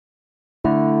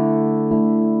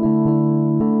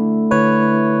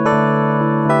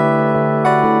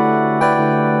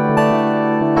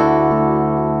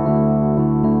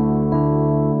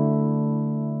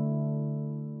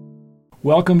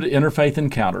Welcome to Interfaith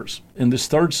Encounters. In this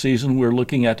third season, we're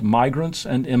looking at migrants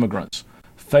and immigrants,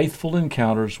 faithful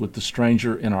encounters with the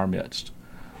stranger in our midst.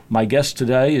 My guest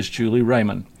today is Julie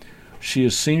Raymond. She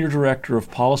is Senior Director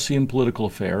of Policy and Political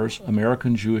Affairs,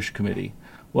 American Jewish Committee.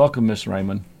 Welcome, Ms.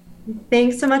 Raymond.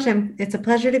 Thanks so much. It's a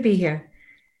pleasure to be here.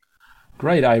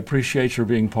 Great. I appreciate your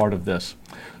being part of this.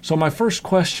 So my first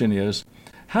question is,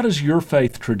 how does your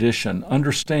faith tradition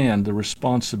understand the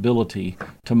responsibility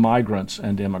to migrants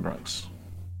and immigrants?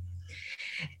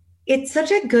 It's such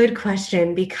a good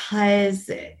question because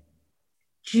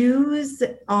Jews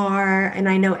are, and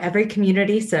I know every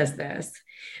community says this,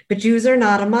 but Jews are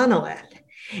not a monolith.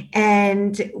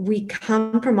 And we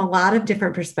come from a lot of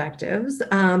different perspectives,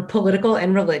 political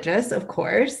and religious, of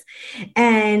course.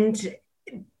 And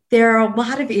there are a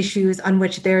lot of issues on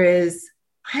which there is,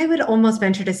 I would almost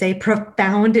venture to say,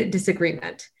 profound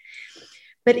disagreement.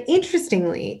 But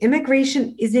interestingly,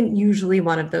 immigration isn't usually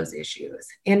one of those issues.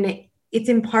 And it's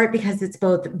in part because it's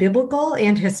both biblical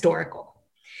and historical.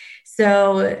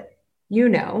 So, you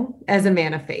know, as a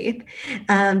man of faith,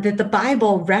 that the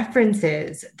Bible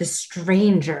references the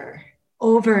stranger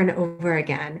over and over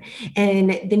again,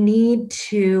 and the need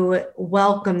to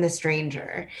welcome the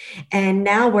stranger. And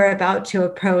now we're about to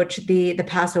approach the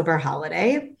Passover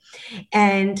holiday.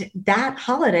 And that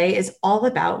holiday is all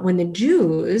about when the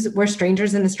Jews were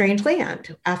strangers in a strange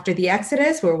land. After the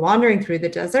Exodus, we're wandering through the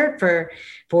desert for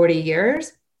 40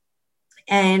 years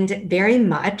and very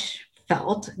much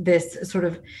felt this sort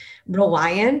of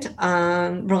reliance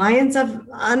on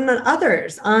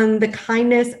others, on the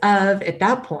kindness of, at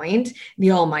that point,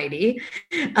 the Almighty,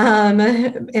 and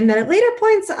then at later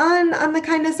points on the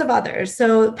kindness of others.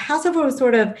 So Passover was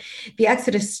sort of, the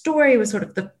Exodus story was sort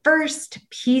of the first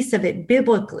piece of it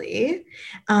biblically.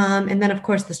 And then, of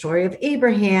course, the story of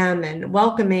Abraham and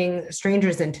welcoming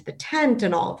strangers into the tent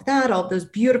and all of that, all of those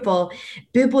beautiful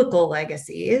biblical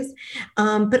legacies.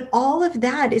 But all of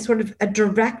that is sort of a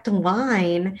direct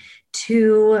line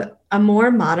to a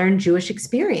more modern Jewish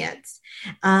experience,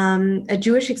 a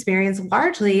Jewish experience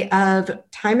largely of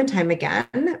time and time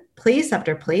again, place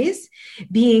after place,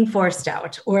 being forced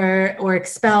out or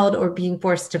expelled or being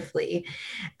forced to flee.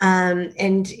 And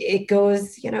it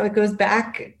goes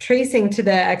back tracing to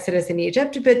the Exodus in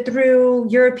Egypt, but through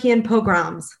European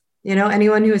pogroms. You know,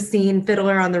 anyone who has seen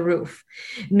Fiddler on the Roof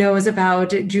knows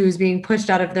about Jews being pushed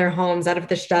out of their homes, out of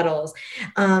the shtetls,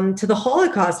 to the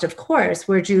Holocaust, of course,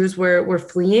 where Jews were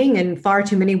fleeing and far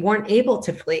too many weren't able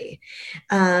to flee.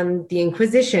 The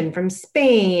Inquisition from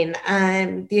Spain,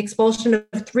 the expulsion of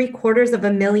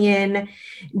 750,000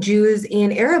 Jews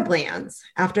in Arab lands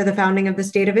after the founding of the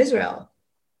State of Israel.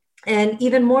 And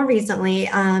even more recently,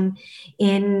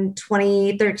 in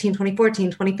 2013, 2014,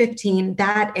 2015,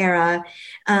 that era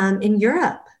in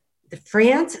Europe,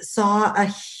 France saw a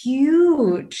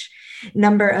huge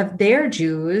number of their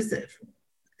Jews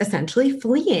essentially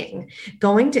fleeing,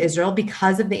 going to Israel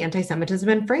because of the anti-Semitism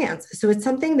in France. So it's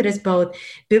something that is both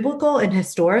biblical and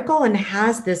historical and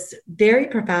has this very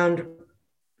profound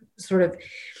sort of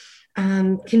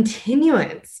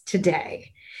continuance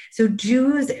today. So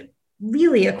Jews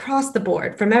really across the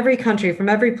board, from every country, from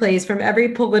every place, from every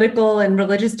political and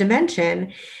religious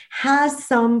dimension, has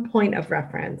some point of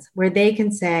reference where they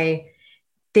can say,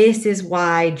 this is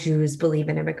why Jews believe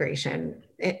in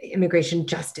immigration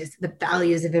justice, the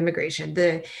values of immigration.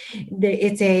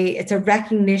 It's a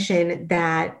recognition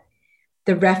that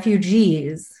the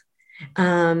refugees,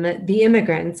 the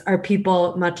immigrants, are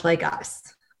people much like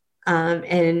us,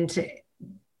 and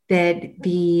that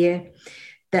the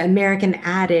American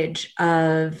adage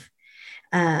of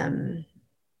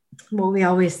what we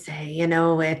always say,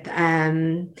 with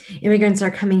immigrants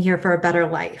are coming here for a better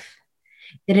life.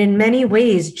 That in many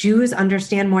ways, Jews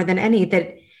understand more than any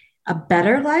that a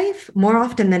better life, more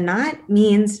often than not,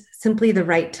 means simply the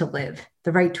right to live,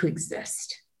 the right to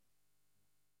exist.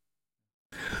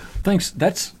 Thanks.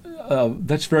 That's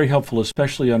very helpful,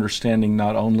 especially understanding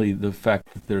not only the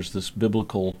fact that there's this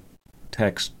biblical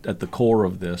text at the core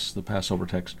of this, the Passover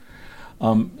text,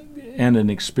 and an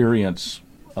experience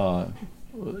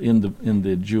in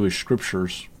the Jewish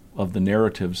scriptures of the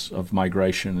narratives of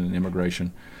migration and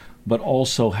immigration, but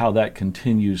also how that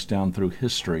continues down through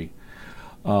history,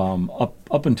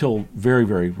 up until very,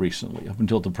 very recently, up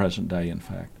until the present day, in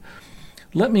fact.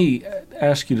 Let me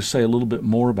ask you to say a little bit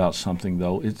more about something,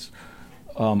 though. It's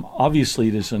obviously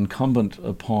it is incumbent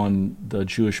upon the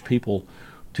Jewish people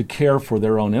to care for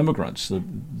their own immigrants.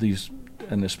 And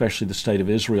especially the State of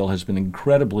Israel has been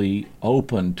incredibly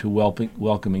open to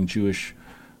welcoming Jewish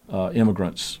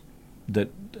immigrants that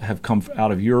have come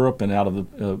out of Europe and out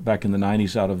of the back in the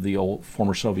 90s out of the old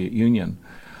former Soviet Union.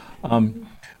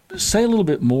 say a little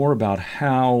bit more about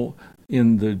how,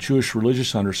 in the Jewish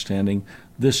religious understanding,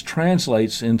 this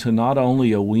translates into not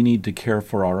only a we need to care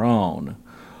for our own,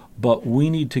 but we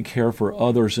need to care for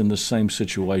others in the same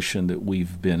situation that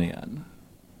we've been in.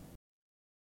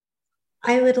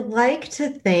 I would like to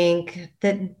think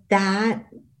that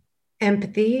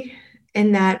empathy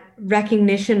and that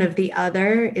recognition of the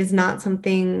other is not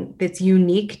something that's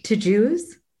unique to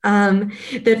Jews.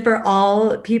 That for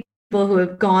all people who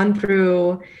have gone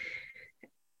through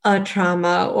a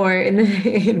trauma, or in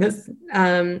this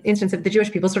instance of the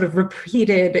Jewish people, sort of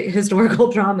repeated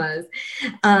historical traumas,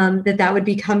 that would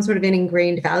become sort of an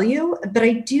ingrained value. But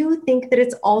I do think that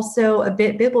it's also a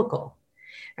bit biblical,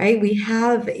 right? We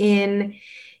have in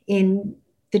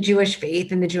the Jewish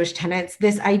faith and the Jewish tenets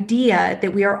this idea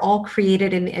that we are all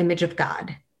created in the image of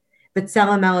God,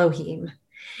 B'Tselem Elohim.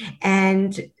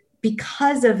 And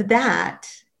because of that,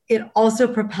 it also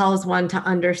propels one to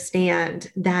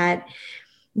understand that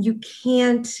you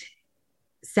can't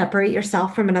separate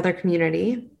yourself from another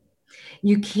community.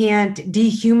 You can't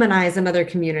dehumanize another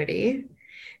community,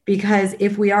 because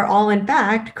if we are all in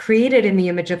fact created in the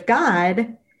image of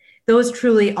God, those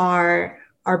truly are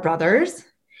our brothers,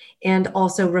 and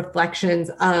also reflections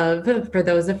of, for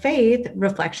those of faith,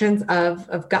 reflections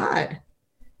of God.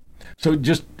 So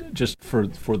just for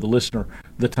the listener,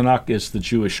 the Tanakh is the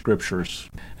Jewish scriptures.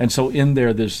 And so in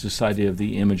there, there's this idea of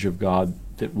the image of God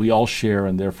that we all share,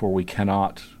 and therefore we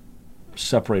cannot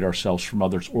separate ourselves from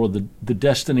others, or the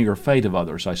destiny or fate of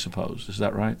others, I suppose. Is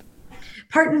that right?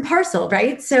 Part and parcel,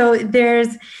 right? So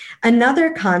there's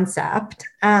another concept,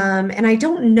 and I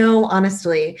don't know,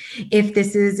 honestly, if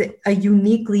this is a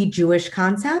uniquely Jewish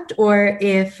concept, or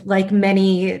if, like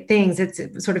many things,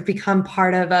 it's sort of become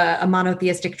part of a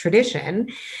monotheistic tradition.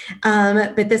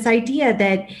 But this idea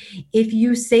that if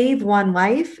you save one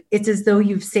life, it's as though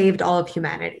you've saved all of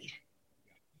humanity.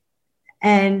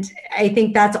 And I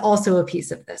think that's also a piece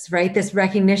of this, right? This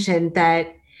recognition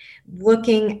that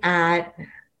looking at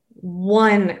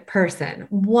one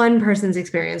person's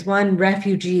experience, one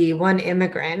refugee, one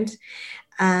immigrant,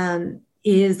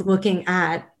 is looking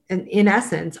at, in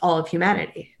essence, all of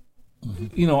humanity.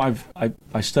 You know,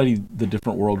 I studied the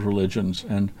different world religions,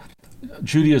 and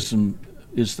Judaism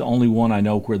is the only one I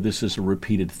know where this is a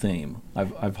repeated theme.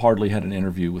 I've hardly had an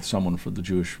interview with someone for the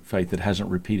Jewish faith that hasn't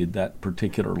repeated that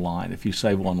particular line. If you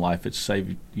save one life,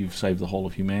 you've saved the whole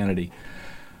of humanity.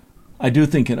 I do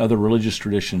think in other religious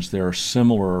traditions there are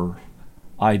similar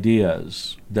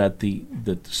ideas that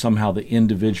somehow the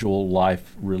individual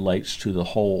life relates to the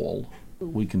whole.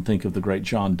 We can think of the great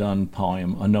John Donne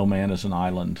poem, "A No Man is an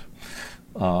Island,"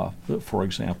 for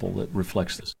example, that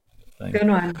reflects this thing. Good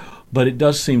one. But it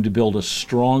does seem to build a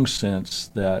strong sense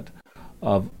that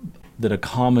a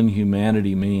common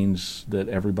humanity means that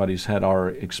everybody's had our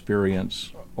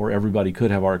experience, or everybody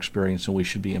could have our experience, and we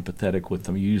should be empathetic with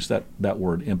them. You use that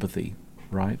word, empathy,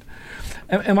 right?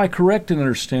 Am I correct in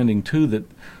understanding, too, that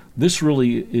this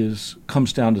really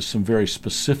comes down to some very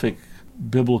specific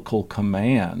biblical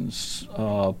commands,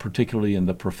 particularly in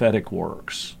the prophetic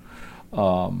works,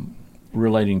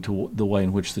 relating to the way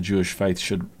in which the Jewish faith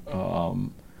should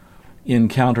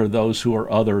encounter those who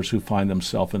are others who find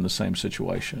themselves in the same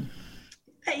situation?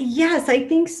 Yes, I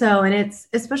think so. And it's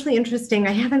especially interesting.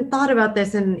 I haven't thought about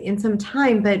this in some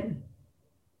time, but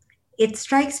it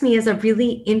strikes me as a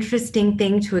really interesting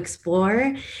thing to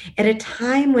explore at a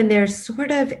time when there's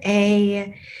sort of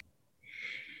a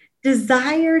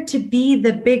desire to be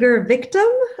the bigger victim,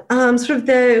 sort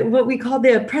of what we call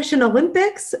the oppression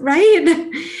Olympics,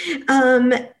 right?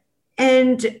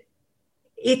 And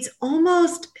it's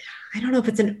almost, I don't know if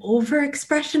it's an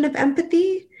overexpression of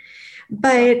empathy,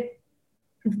 but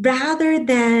rather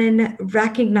than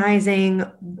recognizing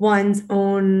one's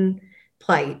own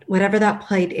plight, whatever that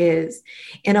plight is,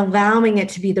 and allowing it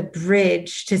to be the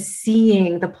bridge to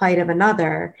seeing the plight of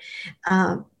another,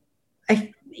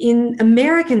 in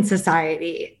American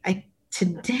society,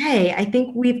 today, I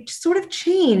think we've sort of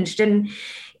changed,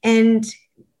 and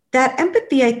that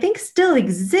empathy, I think, still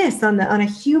exists on a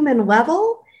human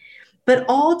level, but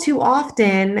all too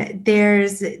often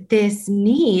there's this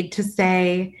need to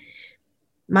say,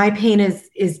 my pain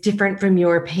is different from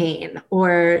your pain,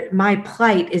 or my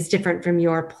plight is different from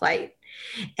your plight.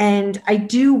 And I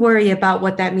do worry about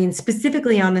what that means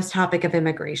specifically on this topic of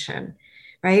immigration,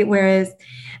 right? Whereas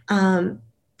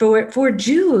for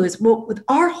Jews, with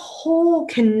our whole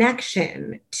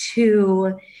connection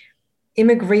to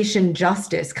immigration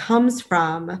justice comes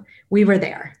from, we were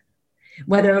there.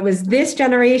 Whether it was this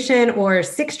generation or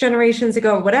 6 generations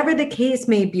ago, whatever the case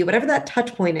may be, whatever that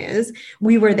touch point is,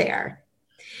 we were there.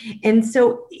 And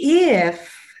so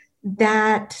if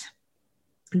that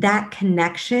that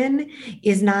connection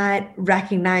is not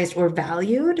recognized or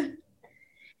valued,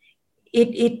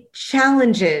 it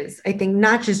challenges, I think,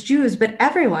 not just Jews, but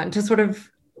everyone to sort of,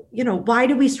 why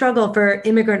do we struggle for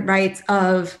immigrant rights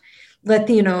of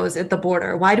Latinos at the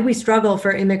border? Why do we struggle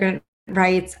for immigrant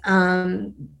rights,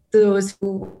 those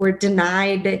who were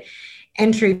denied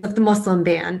entry of the Muslim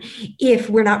ban, if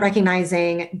we're not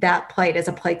recognizing that plight as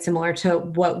a plight similar to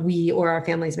what we or our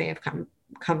families may have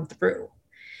come through?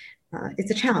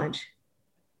 It's a challenge.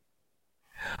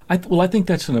 I think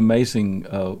that's an amazing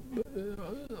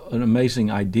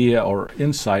idea or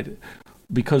insight,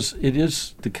 because it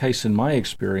is the case in my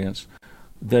experience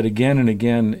that again and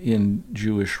again in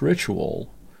Jewish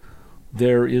ritual,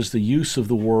 there is the use of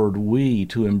the word "we"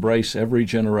 to embrace every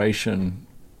generation,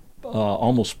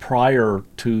 almost prior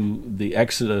to the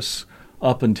Exodus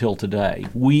up until today.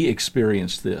 We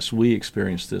experienced this, we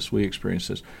experienced this, we experienced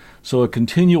this. So a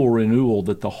continual renewal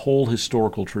that the whole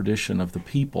historical tradition of the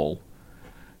people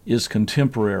is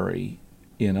contemporary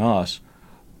in us.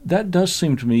 That does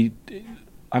seem to me,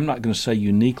 I'm not going to say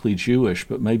uniquely Jewish,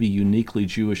 but maybe uniquely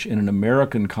Jewish in an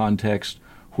American context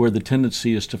where the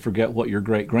tendency is to forget what your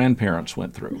great-grandparents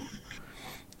went through.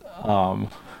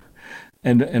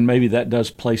 And maybe that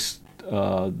does place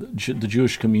the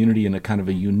Jewish community in a kind of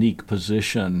a unique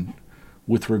position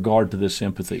with regard to this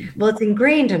empathy. Well, it's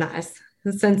ingrained in us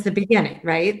since the beginning,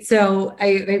 right? So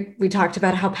we talked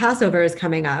about how Passover is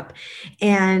coming up,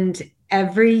 and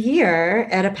every year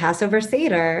at a Passover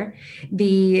Seder,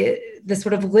 the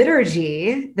sort of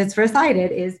liturgy that's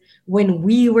recited is when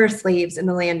we were slaves in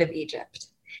the land of Egypt.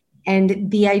 And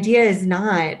the idea is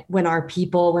not when our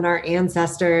people, when our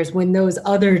ancestors, when those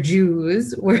other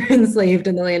Jews were enslaved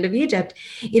in the land of Egypt.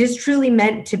 It is truly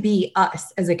meant to be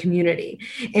us as a community.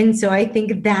 And so I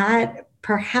think that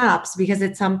perhaps because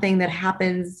it's something that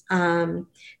happens,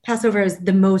 Passover is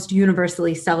the most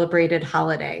universally celebrated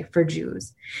holiday for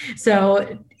Jews.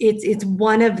 So it's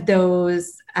one of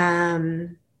those,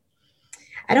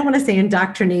 I don't want to say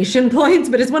indoctrination points,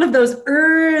 but it's one of those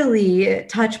early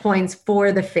touch points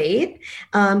for the faith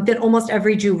that almost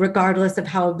every Jew, regardless of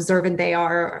how observant they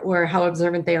are or how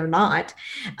observant they are not,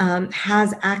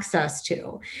 has access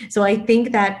to. So I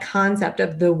think that concept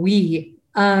of the we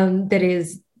that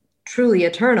is truly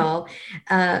eternal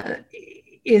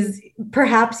is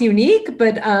perhaps unique,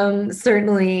 but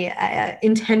certainly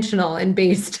intentional and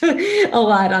based a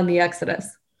lot on the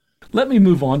Exodus. Let me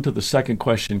move on to the second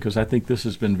question, because I think this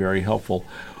has been very helpful,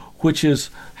 which is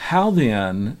how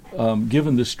then,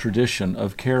 given this tradition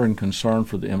of care and concern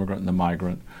for the immigrant and the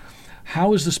migrant,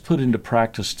 how is this put into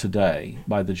practice today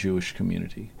by the Jewish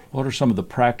community? What are some of the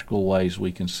practical ways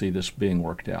we can see this being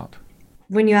worked out?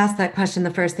 When you ask that question,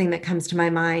 the first thing that comes to my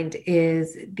mind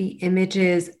is the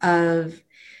images of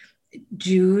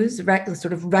Jews,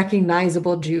 sort of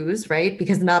recognizable Jews, right?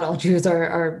 Because not all Jews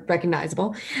are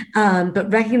recognizable,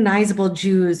 but recognizable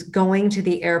Jews going to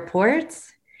the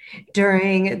airports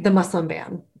during the Muslim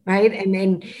ban, right?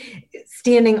 And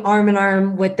standing arm in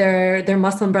arm with their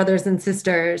Muslim brothers and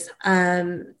sisters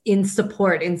in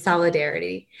support, in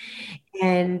solidarity.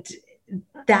 And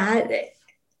that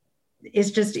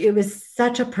is just, it was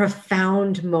such a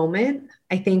profound moment,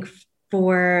 I think,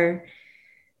 for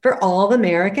all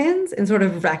Americans, and sort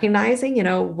of recognizing,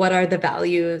 what are the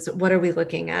values? What are we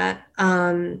looking at?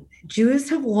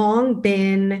 Jews have long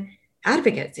been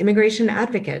advocates, immigration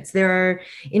advocates. There are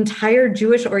entire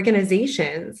Jewish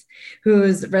organizations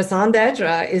whose raison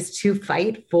d'etre is to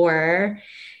fight for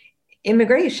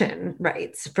immigration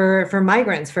rights, for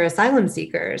migrants, for asylum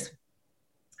seekers.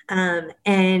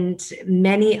 And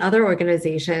many other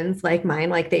organizations like mine,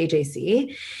 like the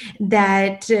AJC,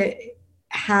 that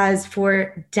has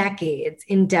for decades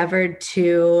endeavored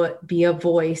to be a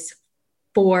voice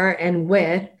for and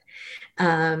with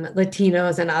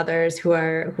Latinos and others who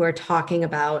are talking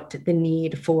about the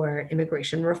need for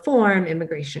immigration reform,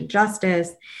 immigration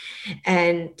justice.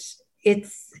 And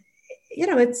it's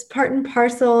part and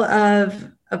parcel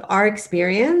of our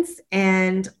experience.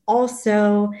 And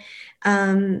also,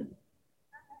 I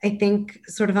think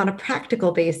sort of on a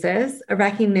practical basis, a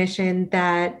recognition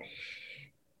that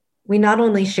we not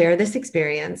only share this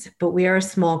experience, but we are a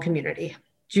small community.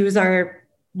 Jews are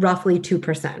roughly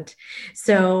 2%.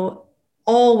 So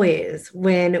always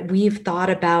when we've thought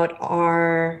about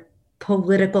our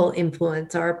political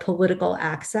influence, our political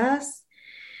access,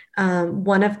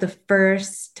 one of the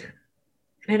first,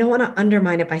 and I don't want to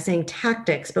undermine it by saying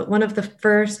tactics, but one of the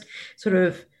first sort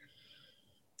of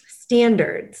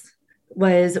standards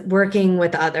was working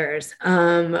with others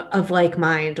of like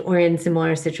mind or in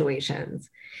similar situations.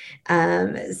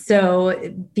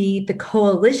 So the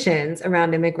coalitions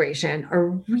around immigration are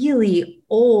really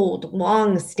old,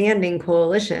 long-standing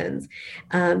coalitions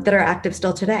that are active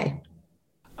still today.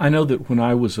 I know that when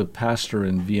I was a pastor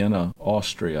in Vienna,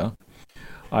 Austria,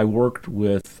 I worked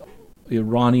with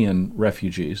Iranian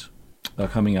refugees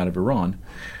coming out of Iran.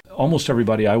 Almost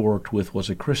everybody I worked with was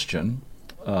a Christian,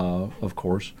 of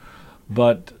course,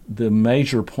 but the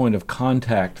major point of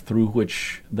contact through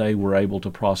which they were able to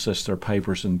process their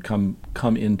papers and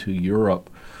come into Europe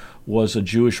was a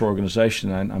Jewish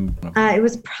organization. It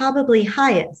was probably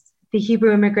highest, the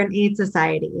Hebrew Immigrant Aid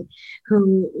Society,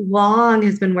 who long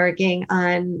has been working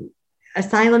on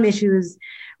asylum issues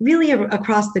really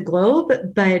across the globe,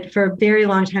 but for a very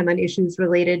long time on issues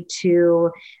related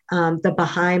to the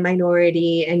Baha'i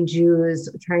minority and Jews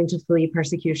trying to flee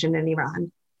persecution in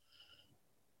Iran.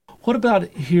 What about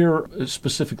here,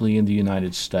 specifically in the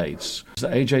United States? Is the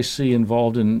AJC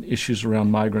involved in issues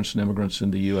around migrants and immigrants in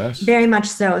the U.S.? Very much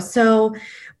so. So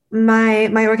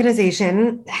my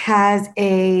organization has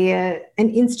an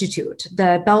institute,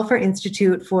 the Belfer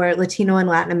Institute for Latino and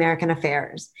Latin American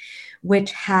Affairs,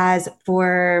 which has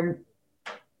for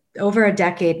over a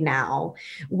decade now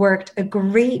worked a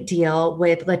great deal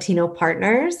with Latino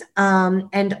partners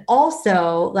and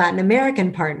also Latin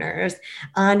American partners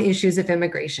on issues of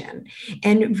immigration,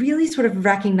 and really sort of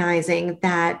recognizing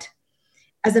that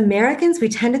as Americans, we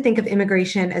tend to think of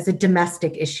immigration as a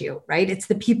domestic issue, right? It's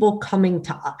the people coming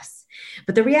to us.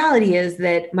 But the reality is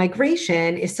that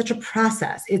migration is such a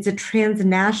process. It's a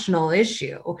transnational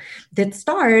issue that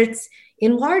starts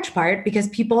in large part because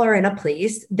people are in a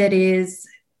place that is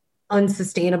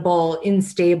unsustainable,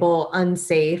 unstable,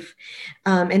 unsafe,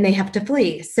 and they have to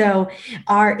flee. So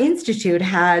our institute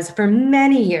has for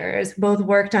many years both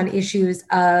worked on issues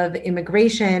of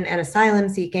immigration and asylum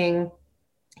seeking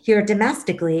here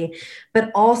domestically,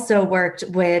 but also worked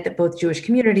with both Jewish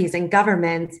communities and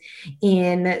governments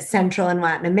in Central and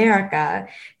Latin America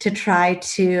to try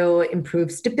to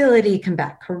improve stability,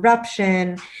 combat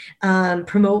corruption,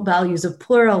 promote values of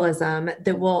pluralism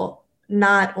that will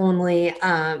not only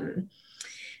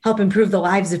help improve the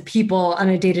lives of people on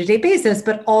a day-to-day basis,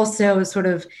 but also sort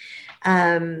of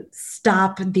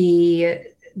stop the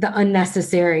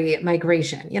unnecessary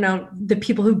migration, the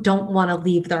people who don't want to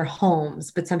leave their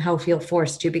homes, but somehow feel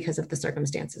forced to because of the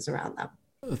circumstances around them.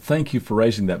 Thank you for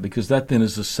raising that, because that then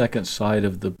is the second side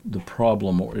of the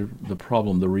problem,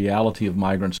 the reality of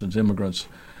migrants and immigrants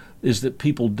is that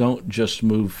people don't just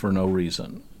move for no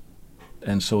reason.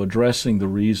 And so addressing the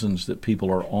reasons that people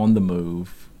are on the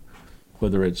move,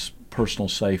 whether it's personal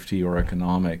safety or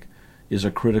economic, is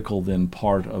a critical then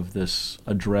part of this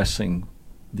addressing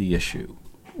the issue.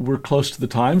 We're close to the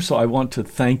time, so I want to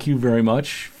thank you very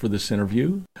much for this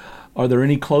interview. Are there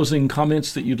any closing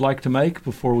comments that you'd like to make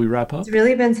before we wrap up? It's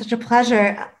really been such a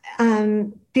pleasure.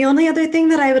 The only other thing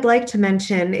that I would like to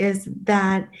mention is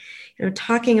that,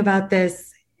 talking about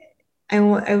this, a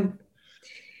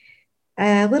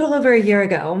little over a year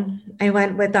ago, I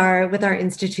went with our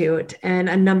institute and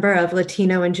a number of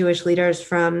Latino and Jewish leaders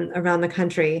from around the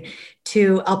country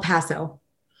to El Paso.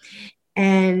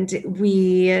 And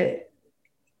we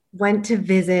went to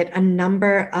visit a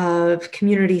number of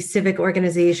community civic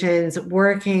organizations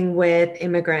working with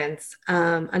immigrants,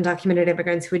 undocumented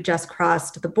immigrants who had just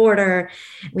crossed the border.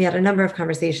 We had a number of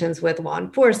conversations with law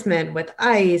enforcement, with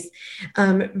ICE,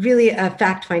 really a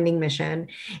fact-finding mission.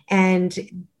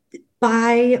 And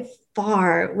by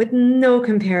far, with no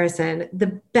comparison,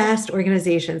 the best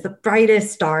organizations, the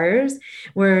brightest stars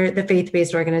were the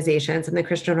faith-based organizations and the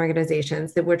Christian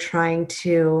organizations that were trying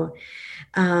to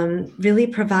really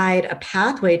provide a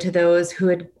pathway to those who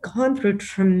had gone through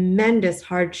tremendous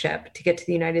hardship to get to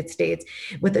the United States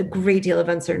with a great deal of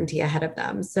uncertainty ahead of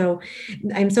them. So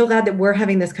I'm so glad that we're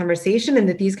having this conversation and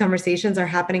that these conversations are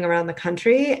happening around the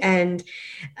country. And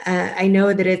I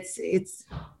know that it's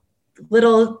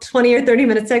little 20 or 30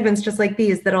 minute segments just like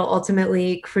these that'll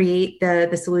ultimately create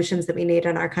the solutions that we need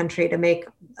in our country to make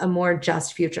a more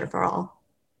just future for all.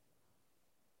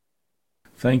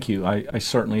 Thank you. I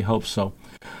certainly hope so.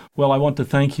 Well, I want to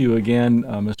thank you again,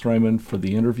 Ms. Raymond, for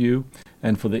the interview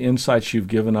and for the insights you've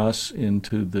given us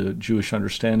into the Jewish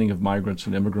understanding of migrants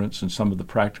and immigrants and some of the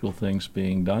practical things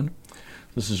being done.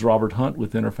 This is Robert Hunt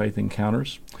with Interfaith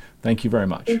Encounters. Thank you very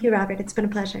much. Thank you, Robert. It's been a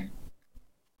pleasure.